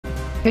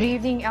Good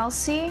evening,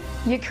 Elsie.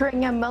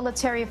 Ukrainian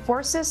military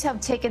forces have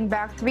taken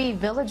back 3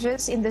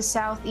 villages in the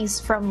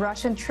southeast from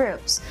Russian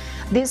troops.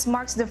 This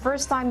marks the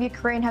first time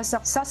Ukraine has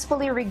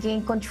successfully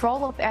regained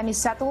control of any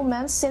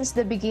settlements since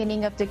the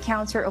beginning of the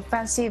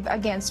counteroffensive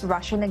against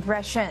Russian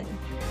aggression.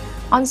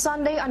 On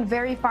Sunday,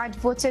 unverified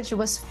footage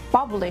was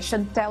published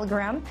on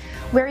Telegram,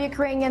 where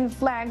Ukrainian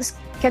flags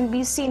can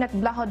be seen at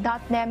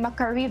Blahodatne,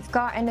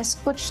 Makarivka, and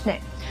Eskuchne.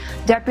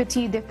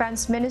 Deputy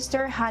Defense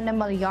Minister Hanna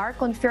Maliar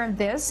confirmed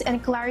this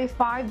and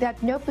clarified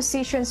that no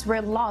positions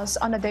were lost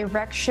on the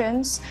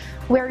directions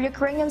where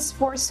Ukrainian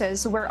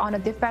forces were on a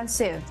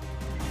defensive.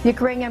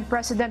 Ukrainian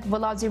President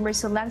Volodymyr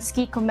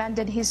Zelensky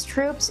commended his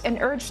troops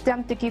and urged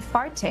them to keep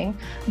fighting,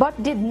 but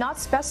did not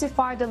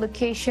specify the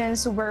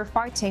locations where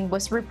fighting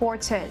was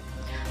reported.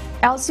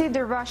 Elsie,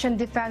 the Russian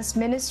Defense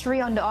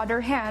Ministry, on the other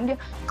hand,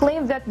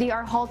 claimed that they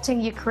are halting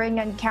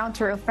Ukrainian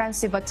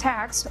counteroffensive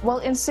attacks while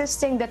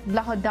insisting that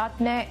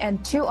Blahodatne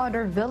and 2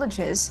 other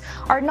villages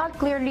are not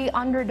clearly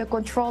under the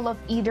control of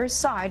either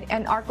side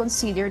and are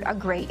considered a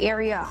gray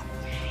area.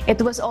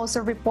 It was also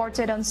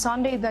reported on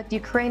Sunday that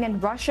Ukraine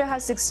and Russia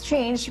has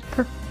exchanged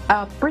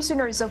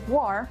prisoners of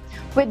war,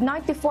 with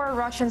 94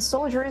 Russian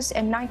soldiers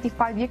and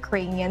 95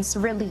 Ukrainians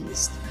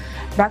released.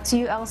 Back to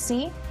you,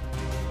 Elsie.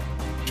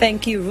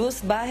 Thank you,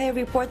 Ruth Bahe,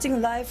 reporting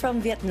live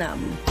from Vietnam.